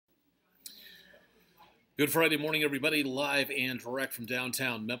Good Friday morning, everybody. Live and direct from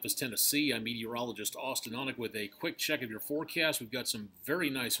downtown Memphis, Tennessee. I'm meteorologist Austen Onek with a quick check of your forecast. We've got some very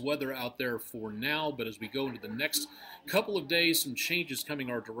nice weather out there for now, but as we go into the next couple of days, some changes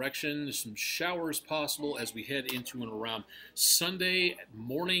coming our direction. Some showers possible as we head into and around Sunday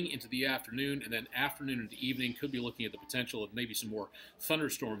morning into the afternoon, and then afternoon into evening. Could be looking at the potential of maybe some more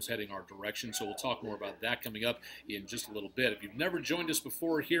thunderstorms heading our direction, so we'll talk more about that coming up in just a little bit. If you've never joined us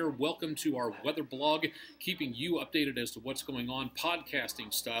before here, welcome to our weather blog, keeping you updated as to what's going on,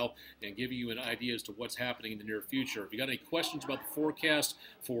 podcasting style, and giving you an idea as to what's happening in the near future. If you got any questions about the forecast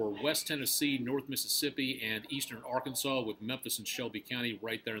for West Tennessee, North Mississippi, and Eastern Arkansas, with Memphis and Shelby County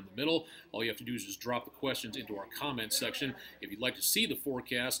right there in the middle, all you have to do is just drop the questions into our comment section. If you'd like to see the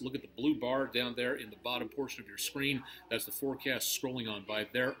forecast, look at the blue bar down there in the bottom portion of your screen. That's the forecast scrolling on by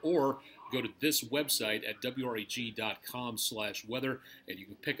there, or go to this website at WREG.com/weather, and you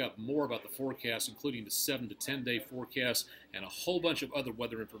can pick up more about the forecast, including the 7 to 10 day forecast and a whole bunch of other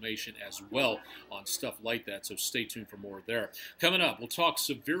weather information as well on stuff like that, so stay tuned for more there. Coming up, we'll talk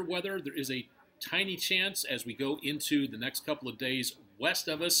severe weather. There is a tiny chance as we go into the next couple of days west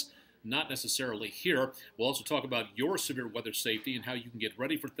of us, not necessarily here. We'll also talk about your severe weather safety and how you can get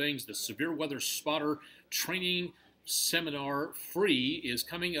ready for things. The Severe Weather Spotter Training Seminar free is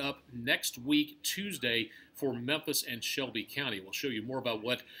coming up next week, Tuesday, for Memphis and Shelby County. We'll show you more about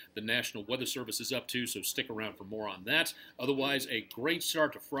what the National Weather Service is up to, so stick around for more on that. Otherwise, a great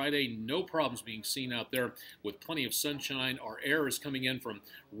start to Friday. No problems being seen out there with plenty of sunshine. Our air is coming in from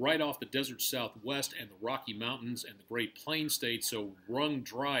right off the desert southwest and the Rocky Mountains and the Great Plains states, so wrung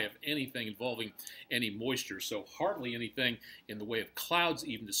dry of anything involving any moisture. So hardly anything in the way of clouds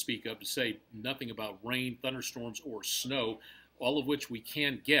even to speak of, to say nothing about rain, thunderstorms, or snow, all of which we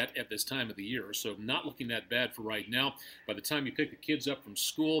can get at this time of the year. So not looking that bad for right now. By the time you pick the kids up from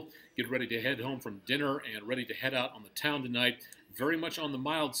school, get ready to head home from dinner, and ready to head out on the town tonight, very much on the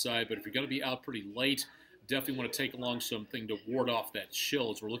mild side, but if you're going to be out pretty late, definitely want to take along something to ward off that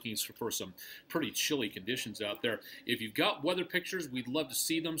chill, as we're looking for some pretty chilly conditions out there. If you've got weather pictures, we'd love to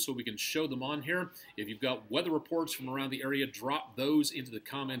see them so we can show them on here. If you've got weather reports from around the area, drop those into the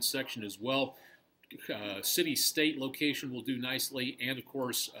comments section as well. City, state, location will do nicely, and of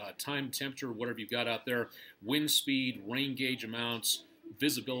course time, temperature, whatever you've got out there, wind speed, rain gauge amounts,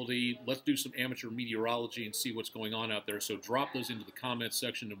 visibility. Let's do some amateur meteorology and see what's going on out there. So drop those into the comments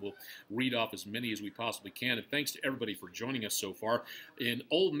section, and we'll read off as many as we possibly can. And thanks to everybody for joining us so far. In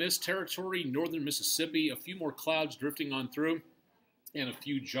Ole Miss territory, northern Mississippi, a few more clouds drifting on through, and a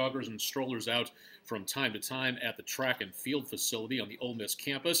few joggers and strollers out from time to time at the track and field facility on the Ole Miss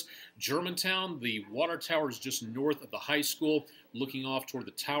campus. Germantown, the water towers just north of the high school, looking off toward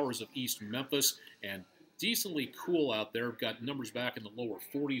the towers of East Memphis, and decently cool out there. We've got numbers back in the lower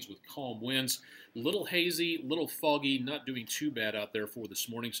 40s with calm winds. Little hazy, little foggy, not doing too bad out there for this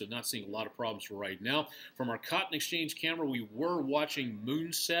morning, so not seeing a lot of problems for right now. From our Cotton Exchange camera, we were watching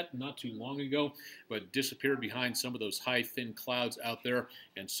moonset not too long ago, but disappeared behind some of those high, thin clouds out there,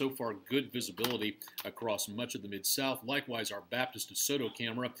 and so far good visibility across much of the Mid-South. Likewise, our Baptist DeSoto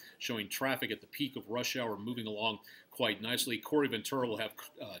camera showing traffic at the peak of rush hour moving along quite nicely. Corey Ventura will have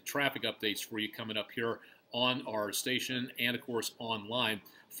traffic updates for you coming up here on our station and, of course, online.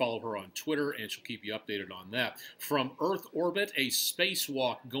 Follow her on Twitter, and she'll keep you updated on that. From Earth orbit, a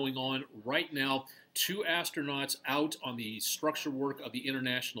spacewalk going on right now. 2 astronauts out on the structure work of the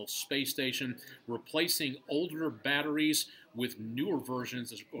International Space Station, replacing older batteries with newer versions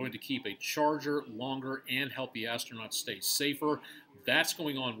that are going to keep a charger longer and help the astronauts stay safer. That's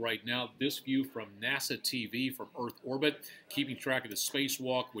going on right now. This view from NASA TV from Earth orbit, keeping track of the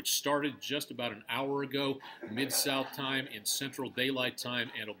spacewalk, which started just about an hour ago, Mid-South time in Central Daylight Time,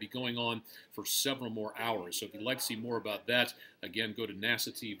 and it'll be going on for several more hours. So if you'd like to see more about that, again, go to NASA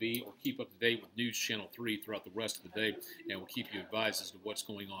TV or keep up to date with News Channel 3 throughout the rest of the day, and we'll keep you advised as to what's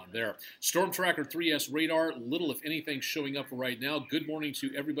going on there. Storm Tracker 3S radar, little if anything showing up for right now. Good morning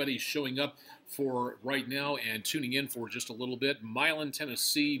to everybody showing up for right now and tuning in for just a little bit. Milan,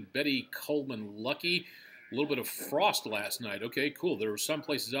 Tennessee, Betty Coleman Lucky. A little bit of frost last night. Okay, cool. There were some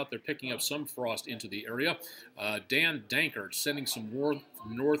places out there picking up some frost into the area. Dan Dankert sending some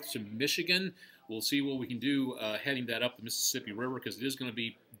north to Michigan. We'll see what we can do heading that up the Mississippi River, because it is going to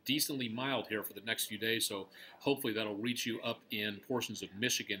be decently mild here for the next few days, so hopefully that'll reach you up in portions of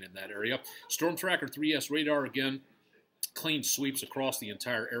Michigan in that area. Storm Tracker 3S radar, again, clean sweeps across the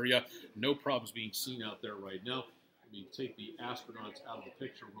entire area. No problems being seen out there right now. Let me take the astronauts out of the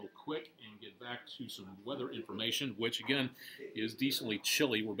picture real quick and get back to some weather information, which again is decently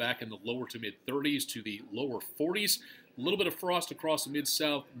chilly. We're back in the lower to mid 30s to the lower 40s. A little bit of frost across the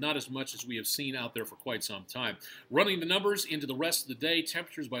Mid-South, not as much as we have seen out there for quite some time. Running the numbers into the rest of the day,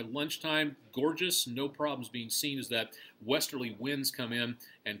 temperatures by lunchtime, gorgeous. No problems being seen as that westerly winds come in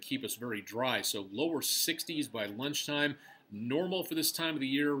and keep us very dry. So lower 60s by lunchtime. Normal for this time of the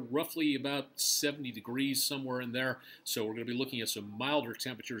year, roughly about 70 degrees, somewhere in there. So we're going to be looking at some milder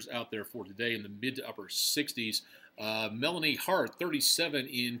temperatures out there for today in the mid to upper 60s. Melanie Hart, 37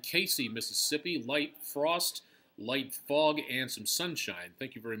 in Casey, Mississippi. Light frost, light fog, and some sunshine.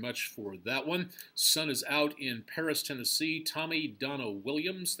 Thank you very much for that one. Sun is out in Paris, Tennessee. Tommy Donna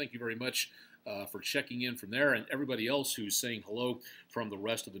Williams, thank you very much for checking in from there, and everybody else who's saying hello from the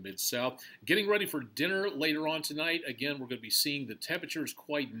rest of the Mid-South. Getting ready for dinner later on tonight. Again, we're going to be seeing the temperatures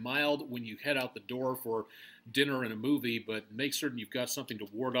quite mild when you head out the door for dinner and a movie, but make certain you've got something to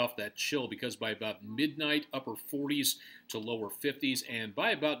ward off that chill, because by about midnight, upper 40s to lower 50s, and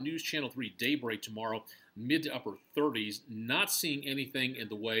by about News Channel 3 daybreak tomorrow, mid to upper 30s. Not seeing anything in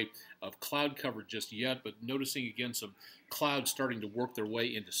the way of cloud cover just yet, but noticing again some clouds starting to work their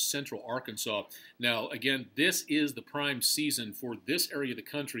way into central Arkansas. Now, again, this is the prime season for this area of the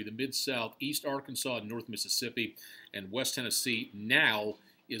country, the Mid-South, East Arkansas, North Mississippi, and West Tennessee. Now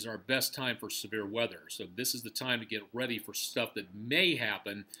is our best time for severe weather. So this is the time to get ready for stuff that may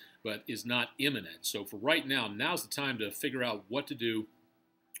happen, but is not imminent. So for right now, now's the time to figure out what to do,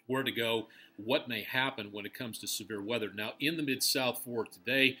 where to go, what may happen when it comes to severe weather. Now, in the Mid-South for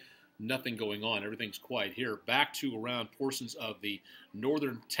today, nothing going on. Everything's quiet here. Back to around portions of the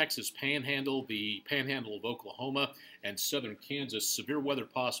northern Texas panhandle, the panhandle of Oklahoma, and southern Kansas. Severe weather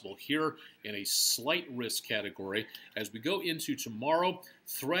possible here in a slight risk category. As we go into tomorrow,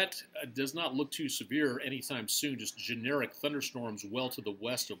 threat does not look too severe anytime soon. Just generic thunderstorms well to the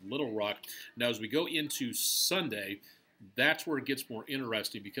west of Little Rock. Now, as we go into Sunday, that's where it gets more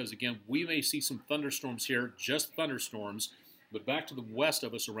interesting, because, again, we may see some thunderstorms here, just thunderstorms, but back to the west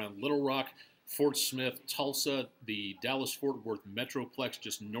of us around Little Rock, Fort Smith, Tulsa, the Dallas-Fort Worth Metroplex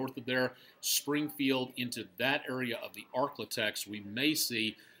just north of there, Springfield, into that area of the Arklatex, we may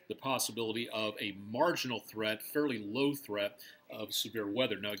see the possibility of a marginal threat, fairly low threat of severe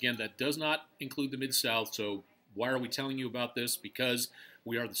weather. Now, again, that does not include the Mid-South, so why are we telling you about this? Because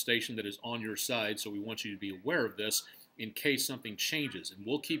we are the station that is on your side, so we want you to be aware of this in case something changes. And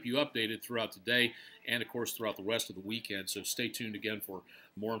we'll keep you updated throughout the day and, of course, throughout the rest of the weekend. So stay tuned again for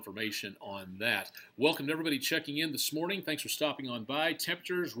more information on that. Welcome to everybody checking in this morning. Thanks for stopping on by.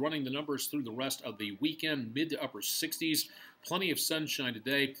 Temperatures running the numbers through the rest of the weekend, mid to upper 60s. Plenty of sunshine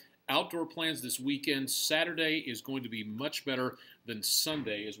today. Outdoor plans this weekend. Saturday is going to be much better than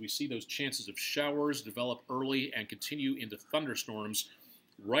Sunday as we see those chances of showers develop early and continue into thunderstorms.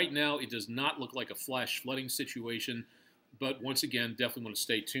 Right now, it does not look like a flash flooding situation. But once again, definitely want to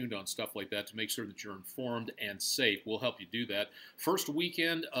stay tuned on stuff like that to make sure that you're informed and safe. We'll help you do that. First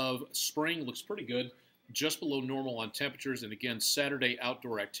weekend of spring looks pretty good, just below normal on temperatures. And again, Saturday,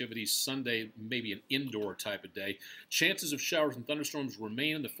 outdoor activities. Sunday, maybe an indoor type of day. Chances of showers and thunderstorms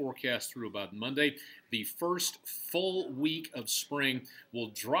remain in the forecast through about Monday. The first full week of spring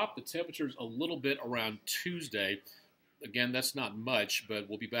will drop the temperatures a little bit around Tuesday. Again, that's not much, but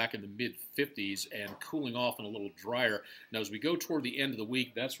we'll be back in the mid-50s and cooling off and a little drier. Now, as we go toward the end of the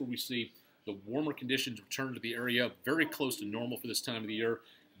week, that's where we see the warmer conditions return to the area, very close to normal for this time of the year,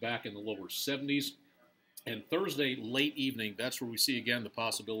 back in the lower 70s. And Thursday, late evening, that's where we see, again, the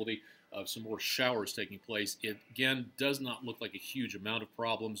possibility of some more showers taking place. It, again, does not look like a huge amount of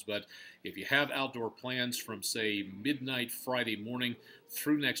problems, but if you have outdoor plans from, say, midnight Friday morning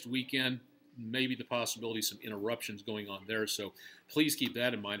through next weekend, maybe the possibility of some interruptions going on there. So please keep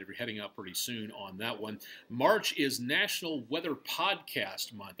that in mind if you're heading out pretty soon on that one. March is National Weather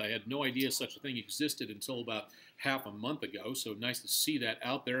Podcast Month. I had no idea such a thing existed until about half a month ago, so nice to see that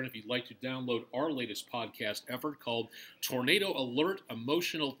out there. And if you'd like to download our latest podcast effort called Tornado Alert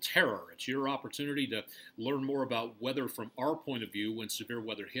Emotional Terror, it's your opportunity to learn more about weather from our point of view when severe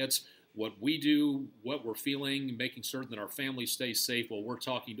weather hits, what we do, what we're feeling, making certain that our family stays safe while we're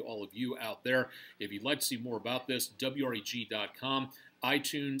talking to all of you out there. If you'd like to see more about this, WREG.com,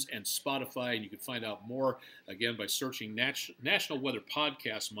 iTunes, and Spotify, and you can find out more, again, by searching National Weather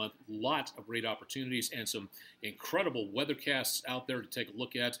Podcast Month. Lots of great opportunities and some incredible weathercasts out there to take a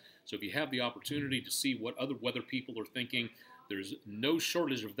look at. So if you have the opportunity to see what other weather people are thinking, there's no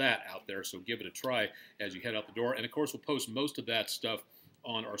shortage of that out there, so give it a try as you head out the door. And, of course, we'll post most of that stuff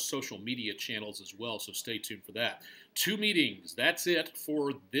on our social media channels as well, so stay tuned for that. 2 meetings, that's it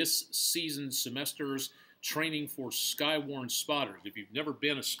for this season's semester's training for Skywarn spotters. If you've never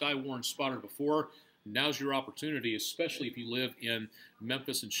been a Skywarn spotter before, now's your opportunity, especially if you live in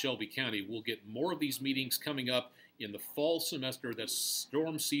Memphis and Shelby County. We'll get more of these meetings coming up in the fall semester. That's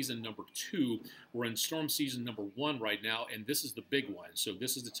storm season number 2. We're in storm season number 1 right now, and this is the big one. So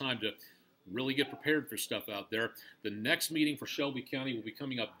this is the time to really get prepared for stuff out there. The next meeting for Shelby County will be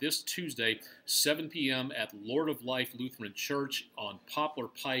coming up this Tuesday, 7 p.m. at Lord of Life Lutheran Church on Poplar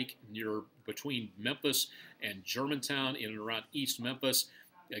Pike between Memphis and Germantown in and around East Memphis.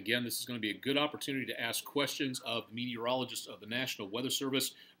 Again, this is going to be a good opportunity to ask questions of the meteorologist of the National Weather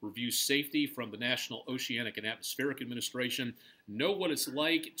Service, review safety from the National Oceanic and Atmospheric Administration, know what it's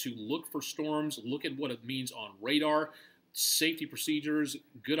like to look for storms, look at what it means on radar, safety procedures,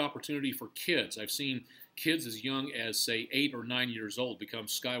 good opportunity for kids. I've seen kids as young as, say, 8 or 9 years old become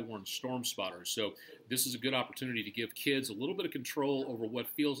Skywarn storm spotters. So this is a good opportunity to give kids a little bit of control over what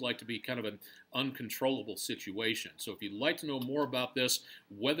feels like to be kind of an uncontrollable situation. So if you'd like to know more about this,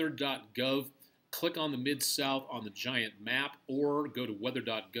 weather.gov, click on the Mid-South on the giant map, or go to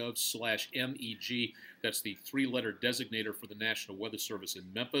weather.gov/MEG. That's the 3-letter designator for the National Weather Service in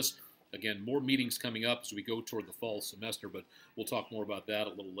Memphis. Again, more meetings coming up as we go toward the fall semester, but we'll talk more about that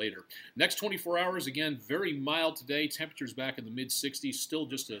a little later. Next 24 hours, again, very mild today. Temperatures back in the mid-60s, still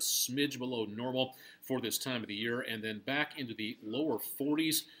just a smidge below normal for this time of the year, and then back into the lower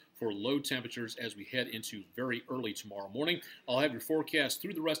 40s for low temperatures as we head into very early tomorrow morning. I'll have your forecast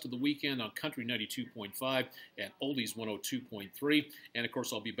through the rest of the weekend on Country 92.5 and Oldies 102.3. And, of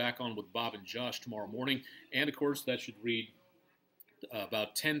course, I'll be back on with Bob and Josh tomorrow morning. And, of course, that should read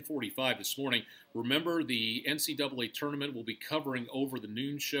about 10:45 this morning. Remember, the NCAA tournament will be covering over the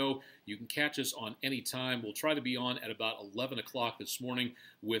noon show. You can catch us on any time. We'll try to be on at about 11 o'clock this morning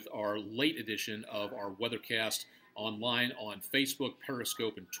with our late edition of our weathercast online on Facebook,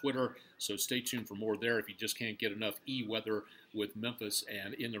 Periscope, and Twitter. So stay tuned for more there if you just can't get enough e-weather with Memphis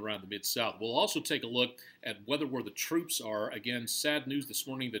and in and around the Mid-South. We'll also take a look at weather where the troops are. Again, sad news this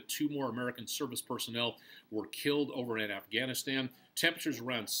morning that 2 more American service personnel were killed over in Afghanistan. Temperatures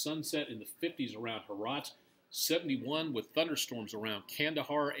around sunset in the 50s around Herat, 71 with thunderstorms around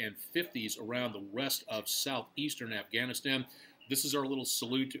Kandahar, and 50s around the rest of southeastern Afghanistan. This is our little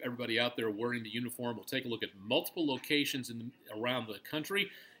salute to everybody out there wearing the uniform. We'll take a look at multiple locations around the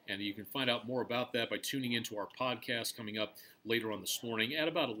country, and you can find out more about that by tuning into our podcast coming up later on this morning at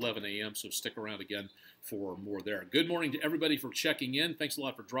about 11 a.m., so stick around again for more there. Good morning to everybody for checking in. Thanks a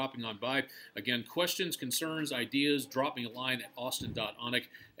lot for dropping on by. Again, questions, concerns, ideas, drop me a line at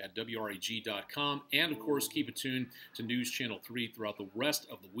austen.onek@WREG.com. And, of course, keep it tuned to News Channel 3 throughout the rest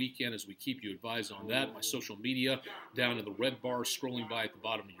of the weekend as we keep you advised on that. My social media down in the red bar scrolling by at the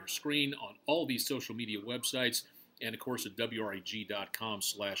bottom of your screen on all these social media websites. And, of course, at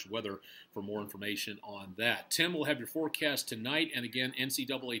WREG.com/weather for more information on that. Tim will have your forecast tonight. And, again,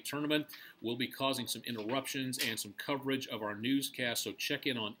 NCAA tournament will be causing some interruptions and some coverage of our newscast. So check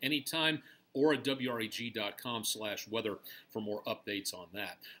in on any time or at WREG.com/weather for more updates on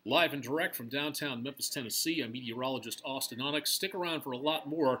that. Live and direct from downtown Memphis, Tennessee, I'm meteorologist Austen Onek. Stick around for a lot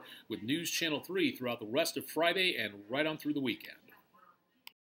more with News Channel 3 throughout the rest of Friday and right on through the weekend.